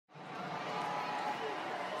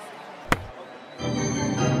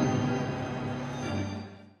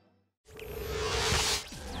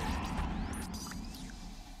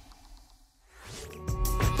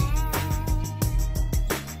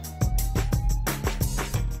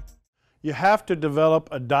You have to develop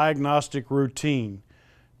a diagnostic routine.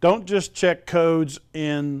 Don't just check codes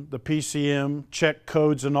in the PCM, check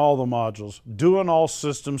codes in all the modules. Do an all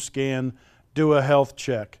system scan, do a health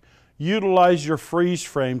check. Utilize your freeze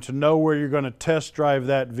frame to know where you're going to test drive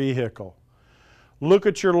that vehicle. Look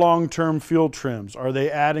at your long-term fuel trims. Are they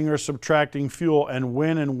adding or subtracting fuel, and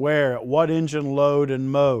when and where, at what engine load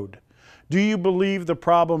and mode? Do you believe the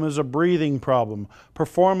problem is a breathing problem?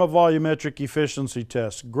 Perform a volumetric efficiency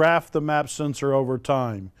test. Graph the map sensor over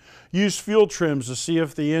time. Use fuel trims to see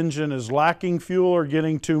if the engine is lacking fuel or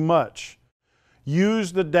getting too much.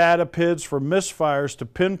 Use the data Pids for misfires to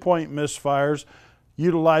pinpoint misfires,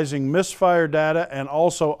 utilizing misfire data and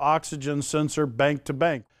also oxygen sensor bank to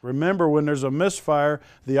bank. Remember, when there's a misfire,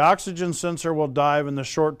 the oxygen sensor will dive and the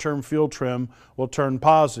short-term fuel trim will turn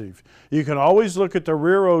positive. You can always look at the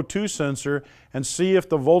rear O2 sensor and see if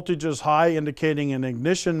the voltage is high, indicating an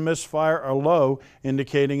ignition misfire, or low,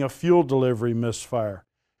 indicating a fuel delivery misfire.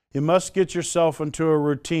 You must get yourself into a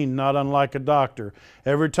routine, not unlike a doctor.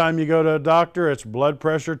 Every time you go to a doctor, it's blood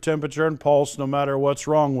pressure, temperature, and pulse, no matter what's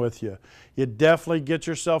wrong with you. You definitely get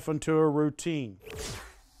yourself into a routine.